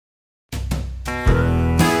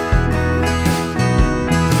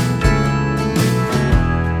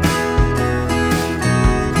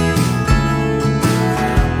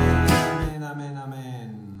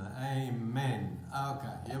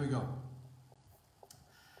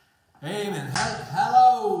Amen.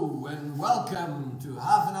 Hello and welcome to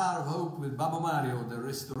Half an Hour of Hope with Baba Mario, the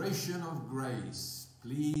restoration of grace.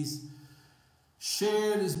 Please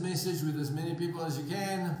share this message with as many people as you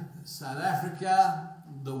can. South Africa,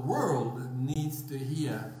 the world needs to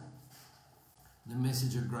hear the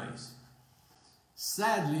message of grace.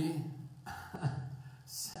 Sadly,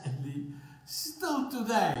 still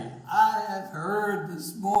today, I have heard this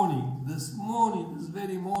very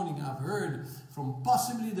morning, I've heard from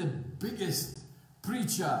possibly the biggest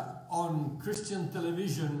preacher on Christian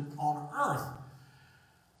television on earth.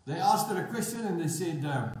 They asked her a question and they said,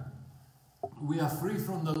 we are free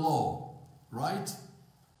from the law, right?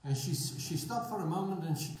 And she stopped for a moment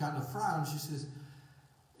and she kind of frowned. She says,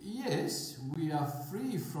 yes, we are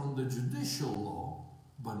free from the judicial law,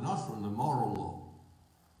 but not from the moral law.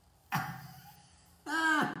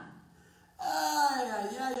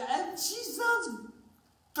 And she sells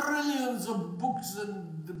trillions of books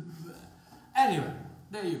and anyway,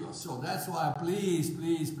 there you go. So that's why please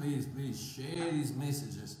share these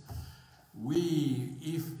messages.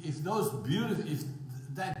 If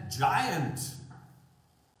that giant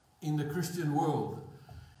in the Christian world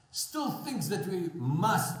still thinks that we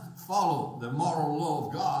must follow the moral law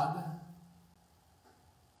of God,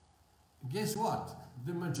 guess what?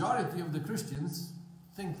 The majority of the Christians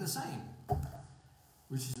think the same,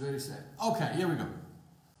 which is very sad. Okay, here we go.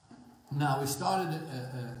 Now, we started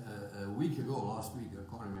a week ago, last week, I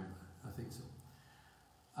can't remember, I think so,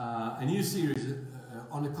 a new series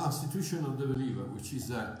on the Constitution of the Believer, which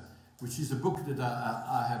is a book that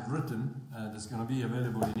I have written, that's going to be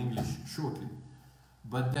available in English shortly,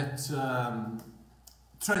 but that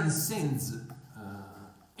transcends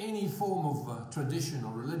any form of tradition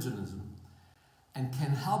or religionism and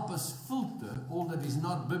can help us filter all that is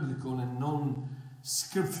not biblical and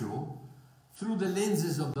non-scriptural through the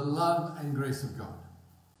lenses of the love and grace of God.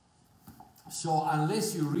 So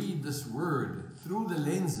unless you read this word through the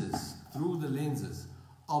lenses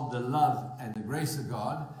of the love and the grace of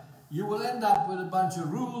God, you will end up with a bunch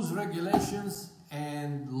of rules, regulations,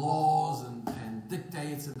 and laws and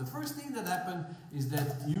dictates. And the first thing that happens is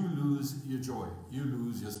that you lose your joy, you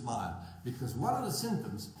lose your smile. Because one of the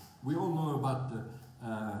symptoms, we all know about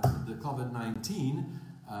the COVID-19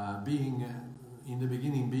 being in the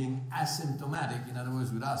beginning being asymptomatic, in other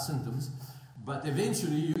words, without symptoms, but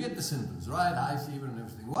eventually you get the symptoms, right? High fever and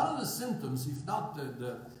everything. One of the symptoms, if not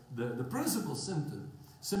the principal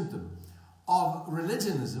symptom of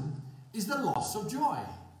religionism, is the loss of joy.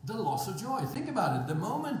 The loss of joy. Think about it. The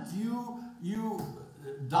moment you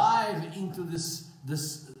dive into this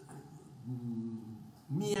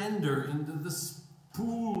meander, into this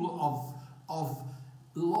pool of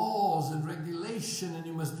laws and regulation, and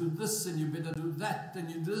you must do this and you better do that and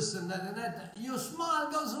you do this and that, your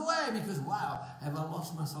smile goes away because, wow, have I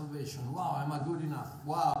lost my salvation? Wow, am I good enough?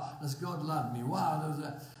 Wow, does God love me? Wow, does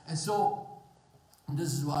that? And so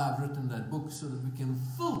this is why I've written that book, so that we can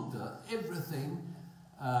filter everything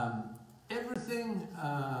that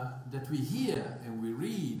we hear and we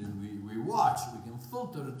read and we watch. We can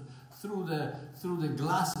filter it through the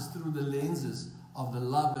glasses, through the lenses of the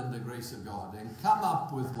love and the grace of God, and come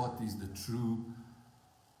up with what is the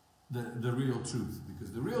real truth,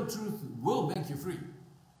 because the real truth will make you free.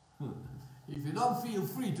 If you don't feel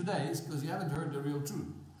free today, it's because you haven't heard the real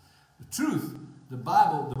truth. The truth, the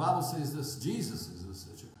Bible says this, Jesus says this,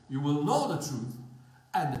 you will know the truth,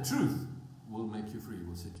 and the truth will make you free,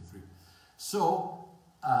 will set you free. So,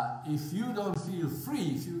 if you don't feel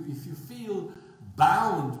free, if you feel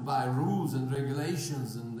bound by rules and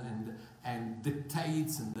regulations and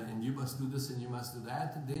dictates and you must do this and you must do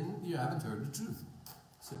that, then you haven't heard the truth.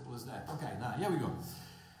 Simple as that. Okay, now here we go.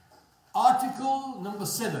 Article number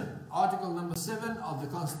 7 of the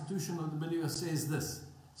Constitution of the Believer says this: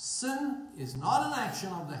 sin is not an action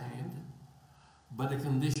of the hand, but a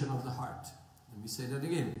condition of the heart. Let me say that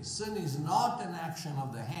again. Sin is not an action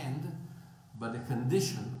of the hand, but a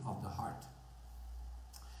condition of the heart.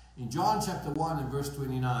 In John chapter 1 and verse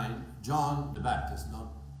 29, John the Baptist,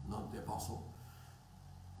 not the apostle,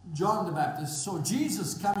 John the Baptist saw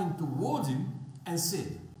Jesus coming towards him and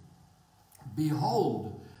said,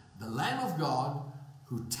 "Behold, the Lamb of God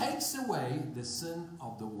who takes away the sin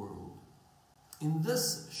of the world." In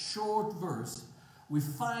this short verse, we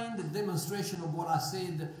find a demonstration of what I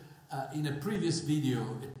said in a previous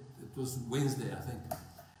video. It was Wednesday, I think,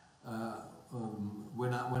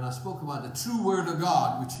 when I spoke about the true Word of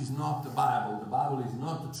God, which is not the Bible. The Bible is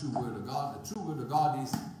not the true Word of God. The true Word of God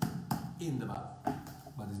is in the Bible,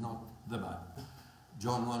 but it's not the Bible.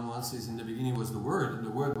 John 1:1 says, in the beginning was the Word, and the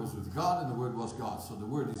Word was with God, and the Word was God. So the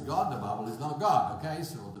Word is God, the Bible is not God. Okay,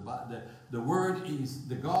 so the Word is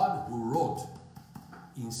the God who wrote,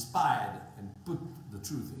 inspired, and put the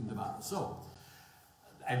truth in the Bible. So,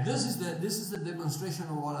 and this is the demonstration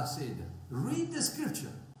of what I said. Read the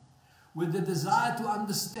Scripture with the desire to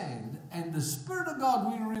understand, and the Spirit of God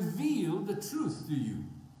will reveal the truth to you.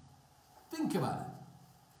 Think about it.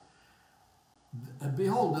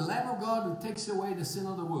 Behold, the Lamb of God who takes away the sin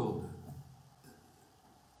of the world.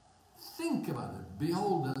 Think about it.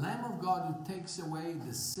 Behold, the Lamb of God who takes away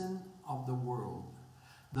the sin of the world.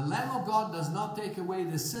 The Lamb of God does not take away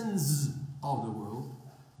the sins of the world,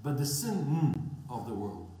 but the sin of the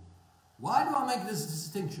world. Why do I make this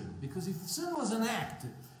distinction? Because if sin was an act,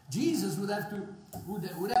 Jesus would have to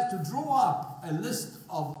draw up a list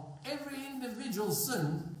of every individual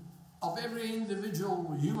sin of every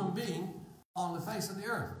individual human being on the face of the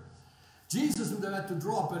earth. Jesus would have had to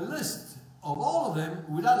draw up a list of all of them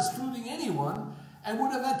without excluding anyone, and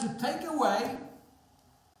would have had to take away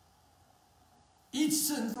each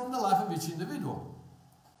sin from the life of each individual.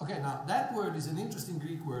 Okay, now that word is an interesting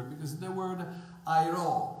Greek word, because the word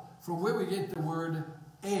airo, from where we get the word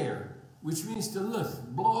air, which means to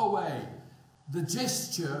lift, blow away, the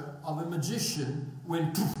gesture of a magician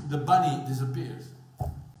when the bunny disappears.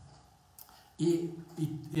 It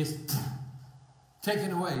is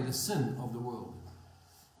taken away the sin of the world.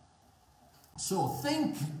 So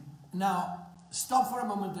think now, stop for a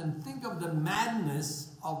moment and think of the madness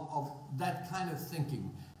of that kind of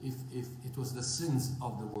thinking, if it was the sins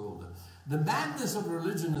of the world. The madness of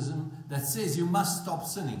religionism that says you must stop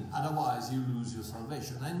sinning, otherwise you lose your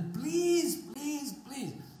salvation. And please, please,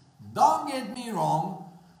 please, don't get me wrong.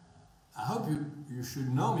 I hope you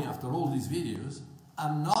should know me after all these videos.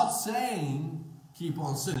 I'm not saying keep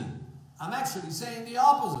on sinning. I'm actually saying the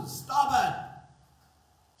opposite. Stop it.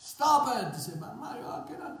 Stop it. You say, but Mario, I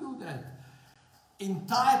cannot do that. In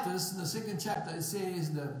Titus, in the 2nd chapter, it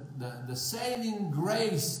says the saving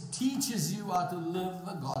grace teaches you how to live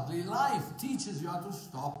a godly life. Teaches you how to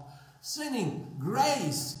stop sinning.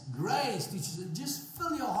 Grace teaches you. Just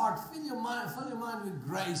fill your heart, fill your mind with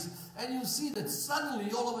grace, and you'll see that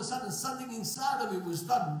suddenly, all of a sudden, something inside of you will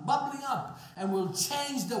start bubbling up and will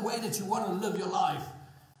change the way that you want to live your life.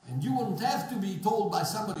 And you won't have to be told by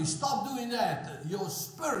somebody, stop doing that. Your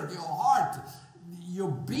spirit, your heart,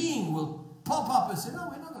 your being will pop up and say, no,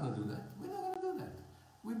 we're not going to do that. We're not going to do that.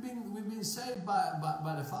 We've been saved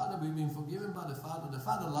by the Father. We've been forgiven by the Father. The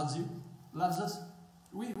Father loves you, loves us.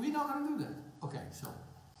 We're not going to do that. Okay,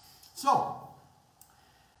 so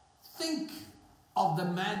think of the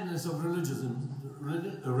madness of religionism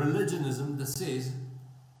that says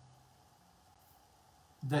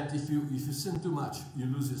that if you sin too much, you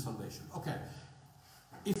lose your salvation. Okay,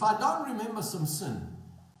 if I don't remember some sin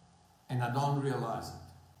and I don't realize it,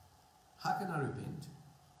 how can I repent?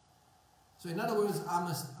 So in other words, I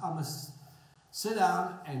must sit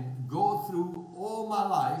down and go through all my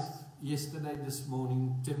life, yesterday, this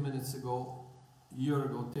morning, 10 minutes ago, a year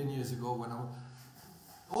ago, 10 years ago,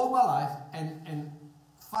 all my life, and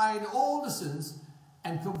find all the sins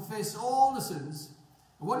and confess all the sins.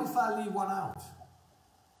 What if I leave one out?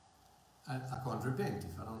 I can't repent.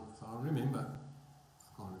 If I don't remember, I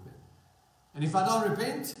can't repent. And if I don't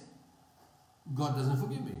repent, God doesn't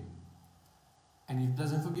forgive me. And if He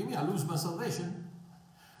doesn't forgive me, I lose my salvation.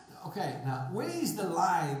 Okay, now where is the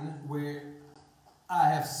line where I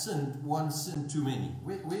have sinned one sin too many?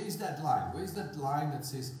 Where is that line? Where is that line that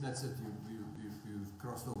says that's it? You've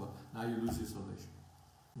crossed over. Now you lose your salvation.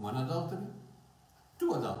 1 adultery,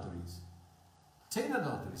 2 adulteries, 10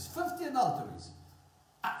 adulteries, 50 adulteries.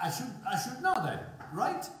 I should know that,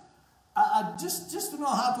 right? I just to know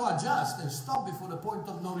how to adjust and stop before the point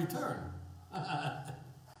of no return.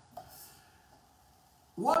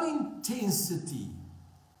 What intensity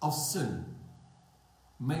of sin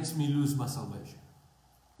makes me lose my salvation?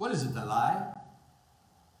 What is it? A lie?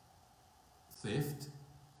 Theft?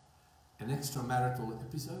 An extramarital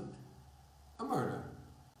episode? A murder?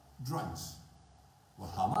 Drugs?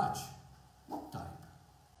 Well, how much? What type?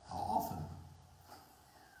 How often?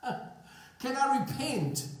 Can I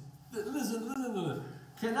repent? Listen.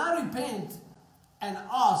 Can I repent and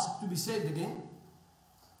ask to be saved again?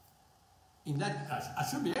 In that, I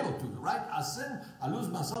should be able to, right? I sin, I lose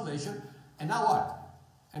my salvation, and now what?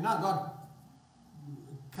 And now God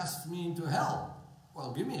cast me into hell.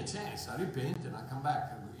 Well, give me a chance. I repent and I come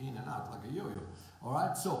back and go in and out like a yo-yo. All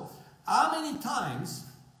right? So, how many times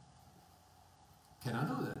can I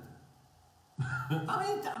do that? How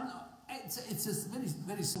many times? It's a very,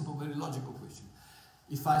 very simple, very logical question.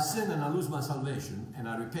 If I sin and I lose my salvation and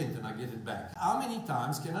I repent and I get it back, how many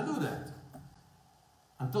times can I do that?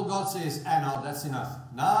 Until God says, no, that's enough.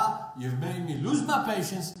 Now you've made me lose my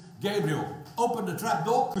patience. Gabriel, open the trap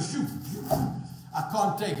door. I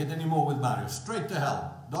can't take it anymore with Mario. Straight to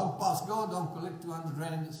hell. Don't pass go, don't collect 200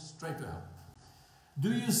 rand, straight to hell.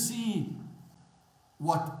 Do you see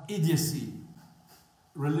what idiocy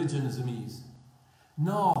religionism is?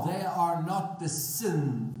 No, they are not the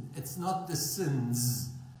sin. It's not the sins.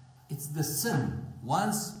 It's the sin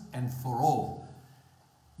once and for all.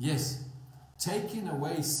 Yes, taking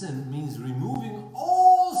away sin means removing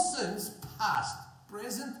all sins, past,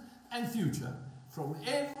 present, and future, from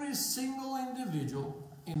every single individual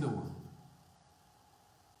in the world.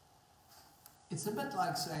 It's a bit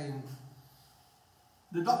like saying,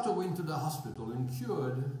 the doctor went to the hospital and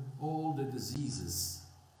cured all the diseases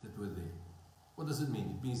that were there. What does it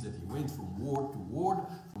mean? It means that he went from ward to ward,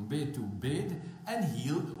 from bed to bed, and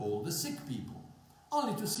healed all the sick people,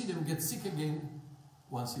 only to see them get sick again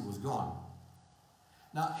once he was gone.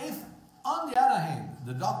 Now, if, on the other hand,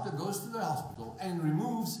 the doctor goes to the hospital and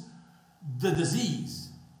removes the disease,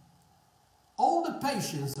 all the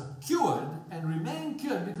patients are cured and remain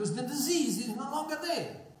cured because the disease is no longer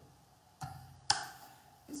there.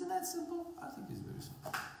 Isn't that simple? I think it's very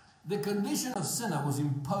simple. The condition of sinner was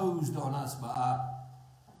imposed on us by our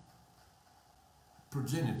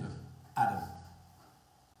progenitor, Adam.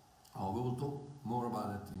 Oh, we will talk more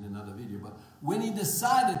about it in another video. But when he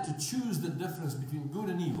decided to choose the difference between good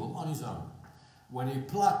and evil on his own, when he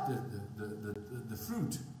plucked the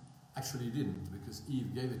fruit, actually he didn't, because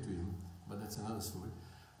Eve gave it to him, but that's another story.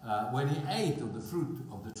 When he ate of the fruit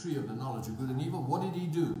of the tree of the knowledge of good and evil, what did he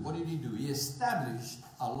do? What did he do? He established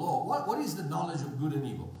a law. What is the knowledge of good and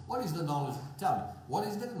evil? What is the knowledge? Tell me. What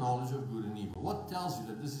is the knowledge of good and evil? What tells you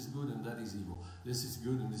that this is good and that is evil? This is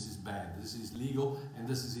good and this is bad. This is legal and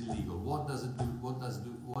this is illegal. What does it do? What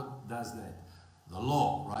does that? The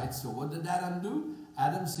law, right? So what did Adam do?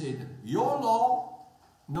 Adam said, your law,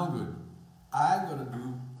 no good. I'm going to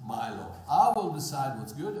do my law. I will decide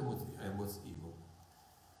what's good and what's evil.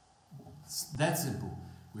 It's that simple.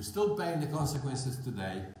 We're still paying the consequences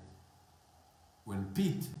today. When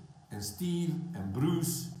Pete and Steve and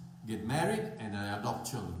Bruce get married and they adopt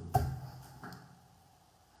children.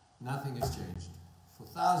 Nothing has changed. For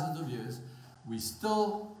thousands of years, we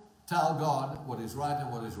still tell God what is right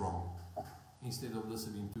and what is wrong, instead of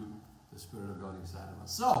listening to the Spirit of God inside of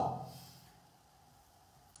us. So,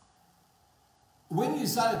 when you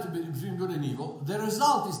decide to be between good and evil, the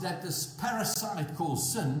result is that this parasite called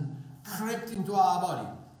sin crept into our body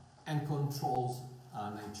and controls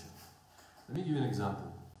our nature. Let me give you an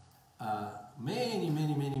example. Many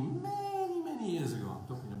years ago, I'm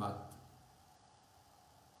talking about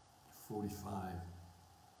 45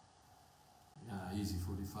 years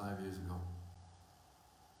ago.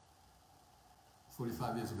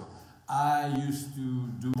 45 years ago. I used to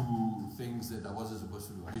do things that I wasn't supposed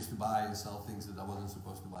to do. I used to buy and sell things that I wasn't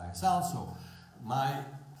supposed to buy and sell. So my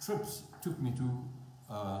trips took me to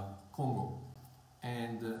Congo.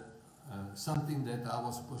 And something that I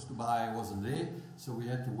was supposed to buy wasn't there. So we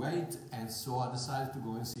had to wait. And so I decided to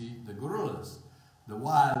go and see the gorillas. The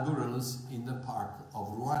wild gorillas in the park of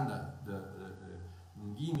Rwanda. The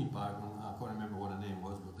Ngimi Park. I can't remember what the name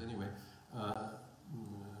was. But anyway,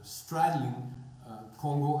 straddling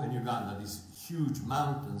Congo and Uganda, these huge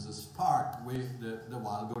mountains, this park where the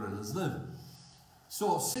wild gorillas live.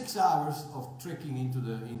 So 6 hours of trekking into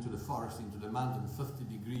the forest, into the mountain, 50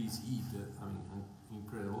 degrees heat.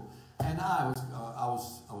 Incredible. And I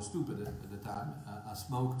was stupid at the time. I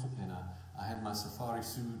smoked and I had my safari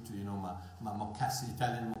suit, my mocassin,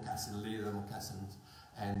 Italian mocassin, leather moccasins,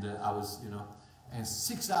 and I was, and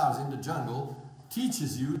 6 hours in the jungle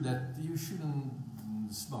teaches you that you shouldn't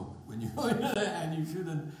smoke when you go in there, and you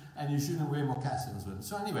shouldn't wear moccasins.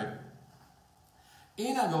 So anyway,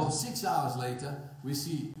 in I go. 6 hours later, we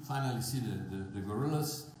finally see the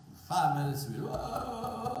gorillas. 5 minutes,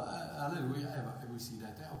 hallelujah, we see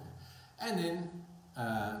that. Okay, and then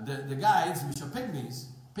the guides, which are pygmies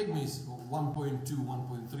 1.2,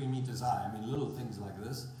 1.3 meters high. Little things like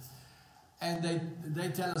this, and they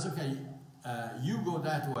tell us, okay, you go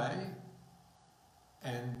that way.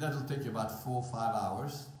 And that'll take you about 4 or 5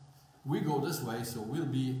 hours. We go this way, so we'll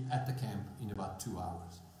be at the camp in about 2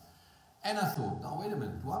 hours. And I thought, now wait a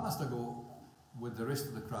minute, why must I go with the rest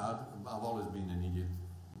of the crowd? I've always been an idiot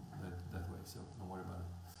that way, so don't worry about it.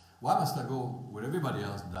 Why must I go where everybody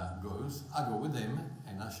else goes? I go with them,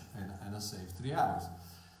 and I save 3 hours.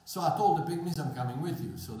 So I told the pygmies, I'm coming with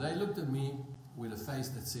you. So they looked at me with a face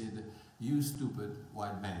that said, you stupid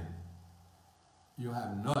white man. You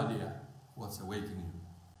have no idea what's awaiting you.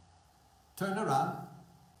 Turned around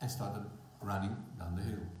and started running down the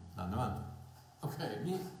hill, down the mountain.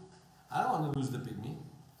 Okay, I don't want to lose the pygmy.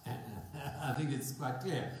 I think it's quite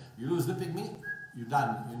clear. You lose the pygmy, you're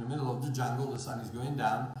done. You're in the middle of the jungle, the sun is going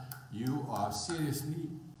down, you are seriously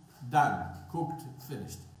done, cooked,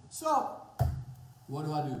 finished. So, what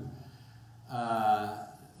do?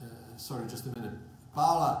 Sorry, just a minute.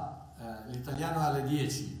 Paola, l'italiano alle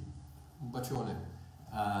 10. Un bacione.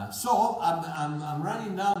 So, I'm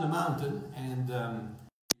running down the mountain and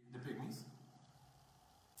the pygmies.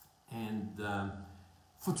 And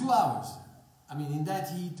for 2 hours. I mean, in that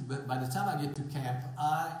heat, but by the time I get to camp,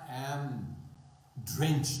 I am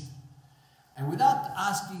drenched. And without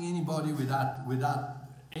asking anybody, without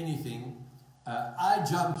anything, I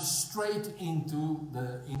jumped straight into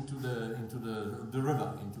the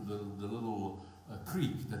river, into the little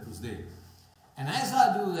creek that was there. And as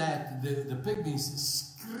I do that, the pygmies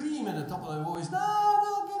scream at the top of their voice, no,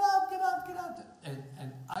 get out.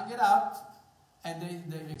 And I get out, and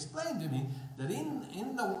they explain to me that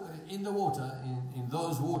in the water, in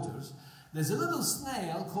those waters, there's a little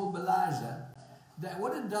snail called Belagia, that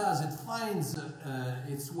what it does, it finds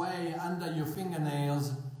its way under your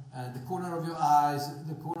fingernails, the corner of your eyes,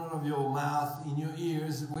 the corner of your mouth, in your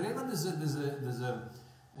ears, wherever there's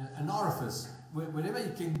an orifice, wherever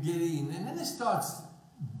you can get in, and then it starts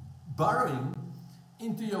burrowing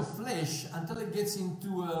into your flesh until it gets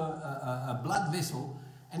into a blood vessel,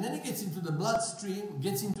 and then it gets into the bloodstream,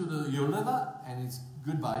 gets into your liver, and it's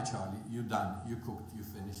goodbye, Charlie. You're done. You're cooked. You're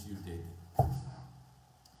finished. You're dead.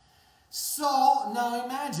 So now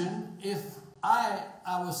imagine if I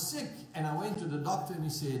was sick and I went to the doctor and he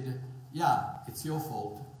said, yeah, it's your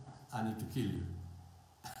fault. I need to kill you.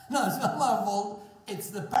 No, it's not my fault. It's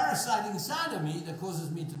the parasite inside of me that causes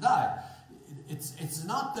me to die. It's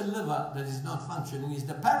not the liver that is not functioning. It's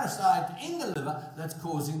the parasite in the liver that's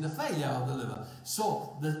causing the failure of the liver.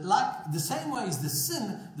 So, the same way as the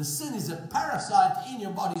sin is a parasite in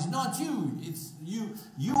your body. It's not you. It's you.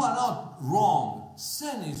 You are not wrong.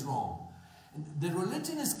 Sin is wrong. The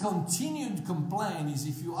religionist continued complaint is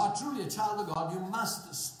if you are truly a child of God, you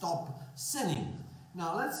must stop sinning.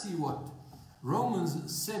 Now, let's see what Romans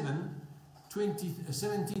 17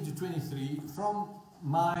 to 23 from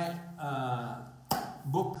my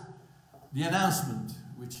book, The Announcement,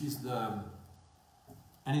 which is an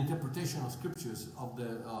interpretation of scriptures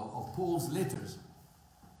of Paul's letters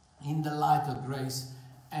in the light of grace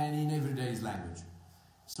and in everyday's language.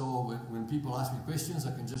 So when people ask me questions,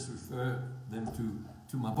 I can just refer them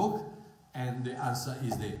to my book, and the answer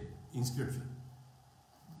is there in scripture.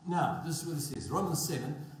 Now, this is what it says. Romans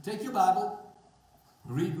 7. Take your Bible,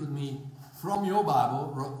 read with me from your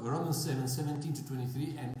Bible, Romans 7, 17 to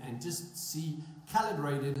 23, and just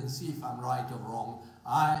calibrate it and see if I'm right or wrong.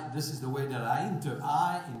 This is the way that I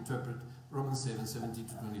interpret Romans 7, 17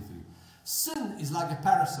 to 23. Sin is like a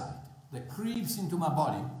parasite that creeps into my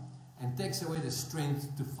body and takes away the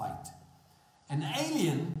strength to fight. An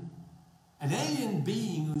alien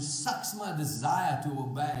being who sucks my desire to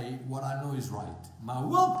obey what I know is right. My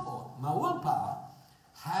willpower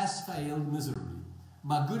has failed miserably.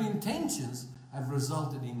 My good intentions have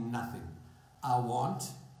resulted in nothing. I want,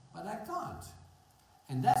 but I can't.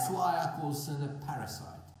 And that's why I call sin a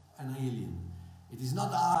parasite, an alien. It is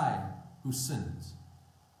not I who sins.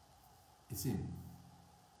 It's him.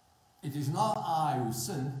 It is not I who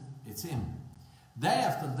sin, it's him. Day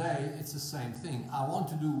after day, it's the same thing. I want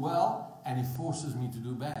to do well, and he forces me to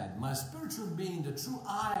do bad. My spiritual being, the true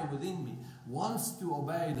I within me, wants to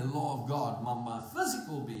obey the law of God. My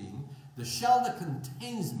physical being, the shell that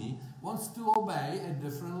contains me, wants to obey a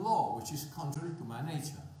different law, which is contrary to my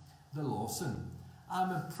nature, the law of sin.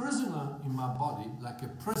 I'm a prisoner in my body, like a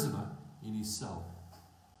prisoner in his cell.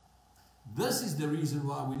 This is the reason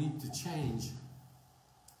why we need to change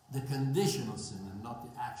the condition of sin and not the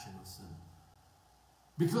action of sin.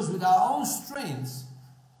 Because with our own strengths,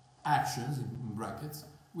 actions, in brackets,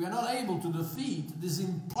 we are not able to defeat this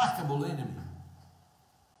implacable enemy.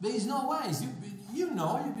 There is no ways. You've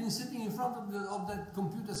been sitting in front of that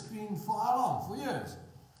computer screen for how long? For years.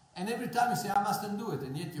 And every time you say, I mustn't do it,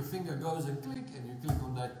 and yet your finger goes and click, and you click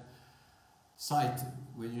on that site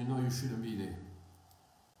when you know you shouldn't be there.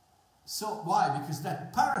 So why? Because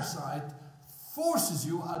that parasite forces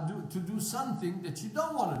you to do something that you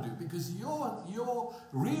don't want to do, because your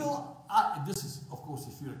real, this is, of course,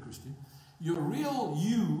 if you're a Christian, your real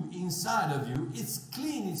you inside of you, it's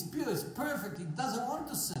clean, it's pure, it's perfect, it doesn't want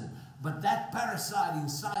to sin. But that parasite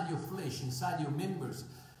inside your flesh, inside your members,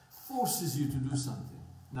 forces you to do something.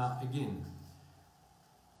 Now, again,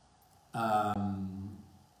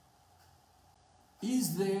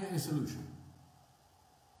 Is there a solution?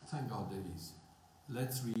 Thank God there is.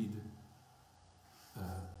 Let's read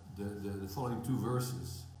the following two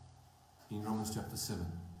verses in Romans chapter 7,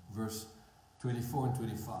 verse 24 and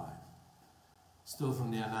 25. Still from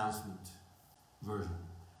the announcement version.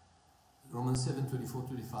 Romans 7, 24,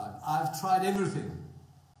 25. I've tried everything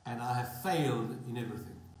and I have failed in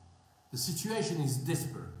everything. The situation is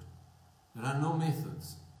desperate. There are no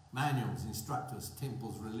methods, manuals, instructors,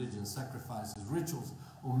 temples, religions, sacrifices, rituals,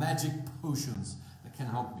 or magic potions that can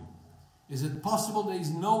help me. Is it possible there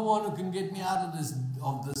is no one who can get me out of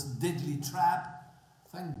this deadly trap?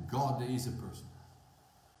 Thank God there is a person.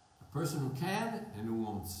 A person who can and who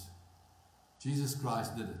wants. Jesus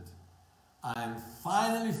Christ did it. I am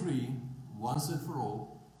finally free, once and for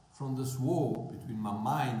all, from this war between my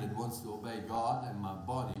mind that wants to obey God and my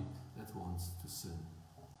body that wants to sin.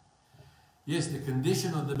 Yes, the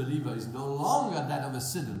condition of the believer is no longer that of a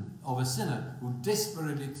sinner who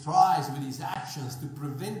desperately tries with his actions to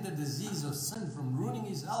prevent the disease of sin from ruining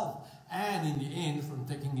his health and in the end from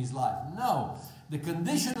taking his life. No, the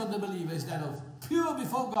condition of the believer is that of pure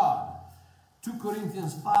before God. 2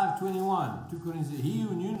 Corinthians 5:21. 2 Corinthians, he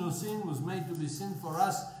who knew no sin was made to be sin for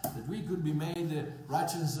us, that we could be made the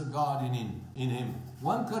righteousness of God in him.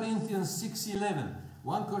 1 Corinthians 6:11.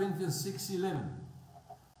 1 Corinthians 6:11.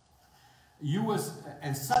 You were,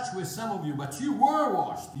 and such were some of you, but you were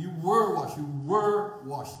washed. You were washed. You were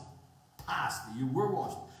washed. Past. You were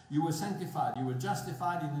washed. You were sanctified. You were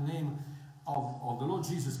justified in the name of the Lord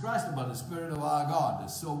Jesus Christ and by the Spirit of our God.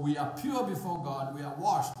 So we are pure before God. We are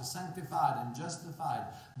washed, sanctified, and justified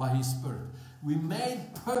by His Spirit. We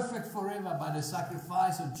made perfect forever by the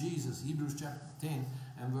sacrifice of Jesus. Hebrews chapter 10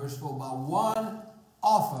 and verse 4. By one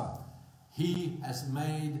offer, He has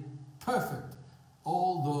made perfect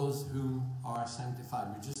all those whom are sanctified.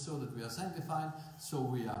 We just saw that we are sanctified, so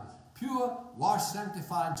we are pure, washed,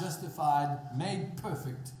 sanctified, justified, made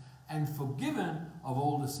perfect, and forgiven of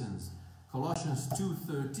all the sins. Colossians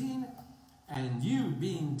 2:13, and you,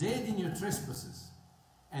 being dead in your trespasses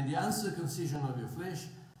and the uncircumcision of your flesh,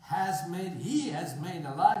 He has made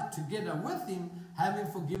alive together with Him, having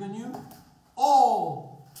forgiven you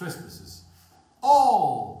all trespasses.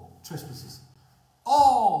 All trespasses.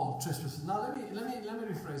 All trespasses. Now let me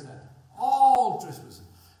rephrase that. All trespasses.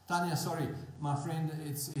 Tanya, sorry, my friend,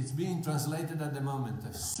 it's being translated at the moment.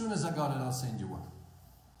 As soon as I got it, I'll send you one.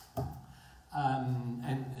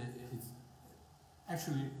 It's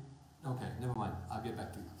actually okay. Never mind. I'll get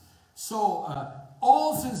back to you. So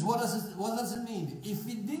all sins. What does it mean? If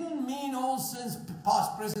it didn't mean all sins,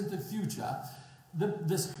 past, present, and future,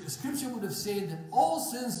 the scripture would have said all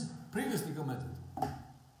sins previously committed.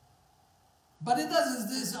 But it doesn't.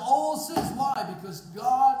 There's all sins. Why? Because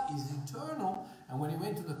God is eternal, and when He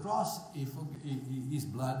went to the cross, His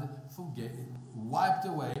blood wiped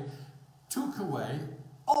away, took away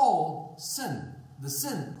all sin. The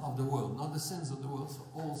sin of the world, not the sins of the world. So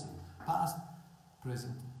all sin, past,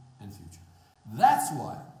 present, and future. That's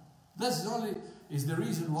why. This is the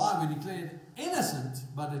reason why we declared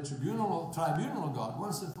innocent by the tribunal of God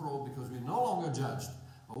once and for all, because we're no longer judged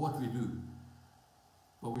by what we do.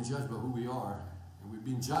 But we're judged by who we are. And we've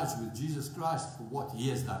been judged with Jesus Christ for what He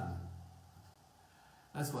has done.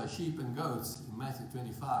 That's why sheep and goats in Matthew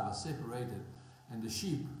 25 are separated. And the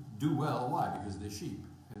sheep do well. Why? Because they're sheep.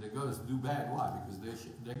 And the goats do bad. Why? Because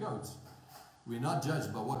they're goats. We're not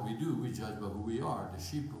judged by what we do. We're judged by who we are. The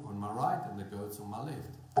sheep on my right and the goats on my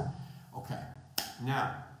left. Okay.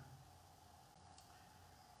 Now,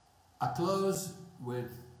 I close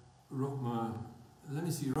with, let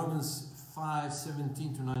me see, Romans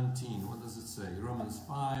 5:17 to 19. What does it say? Romans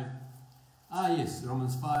 5. Yes,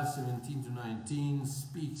 Romans 5:17 to 19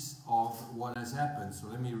 speaks of what has happened. So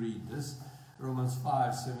let me read this. Romans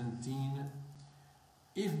 5:17.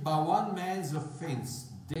 If by one man's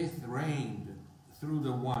offense death reigned through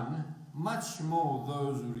the one, much more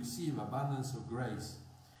those who receive abundance of grace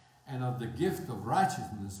and of the gift of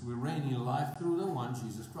righteousness will reign in life through the one,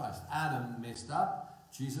 Jesus Christ. Adam messed up,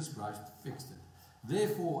 Jesus Christ fixed it.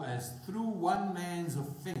 Therefore, as through one man's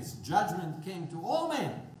offense judgment came to all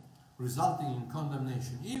men, resulting in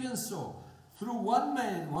condemnation, even so, through one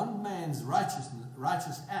man's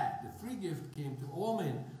righteous act, the free gift came to all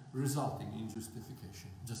men, resulting in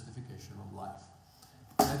justification of life.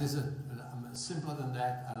 That is simpler than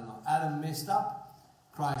that. I don't know. Adam messed up,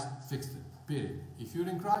 Christ fixed it. Period. If you're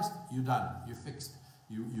in Christ, you're done. You're fixed.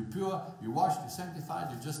 You're pure, you're washed, you're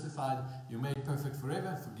sanctified, you're justified, you're made perfect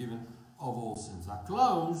forever, forgiven of all sins. I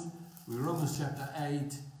close with Romans chapter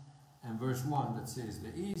 8 and verse 1 that says,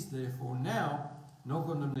 there is therefore now no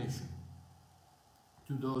condemnation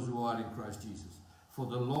to those who are in Christ Jesus. For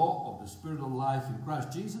the law of the Spirit of life in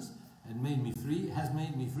Christ Jesus has made me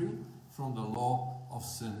free from the law of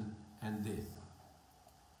sin and death.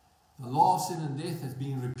 The law of sin and death has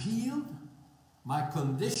been repealed. My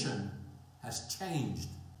condition has changed.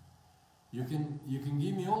 You can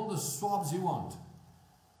give me all the swabs you want.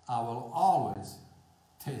 I will always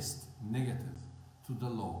test negative to the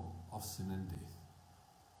law of sin and death.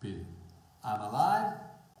 Period. I'm alive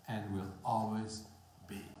and will always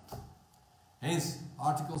be. Hence,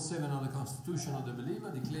 Article 7 of the Constitution of the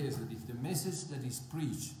Believer declares that if the message that is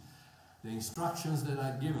preached, the instructions that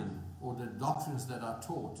are given, or the doctrines that are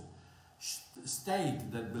taught,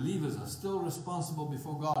 state that believers are still responsible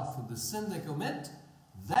before God for the sin they commit,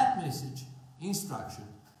 that message, instruction,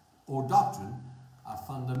 or doctrine are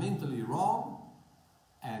fundamentally wrong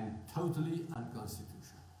and totally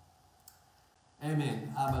unconstitutional.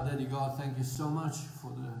 Amen. Abba, Daddy God, thank you so much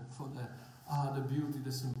for the beauty,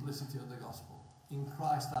 the simplicity of the gospel. In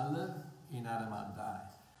Christ I live, in Adam I die.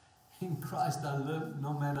 In Christ I live,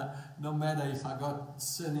 no matter if I got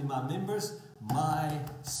sin in my members, my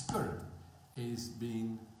spirit is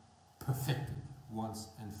being perfected once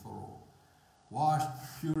and for all. Washed,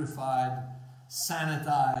 purified,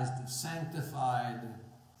 sanitized, sanctified,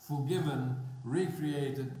 forgiven,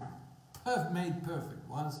 recreated, made perfect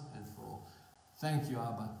once and for all. Thank you,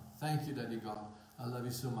 Abba. Thank you, Daddy God. I love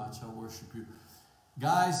you so much. I worship you.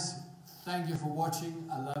 Guys, thank you for watching.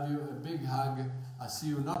 I love you. A big hug. I see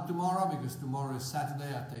you not tomorrow, because tomorrow is Saturday.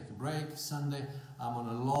 I take a break. Sunday, I'm on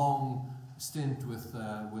a long stint with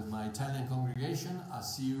my Italian congregation. I'll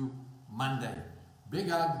see you Monday. Big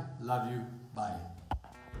hug. Love you. Bye.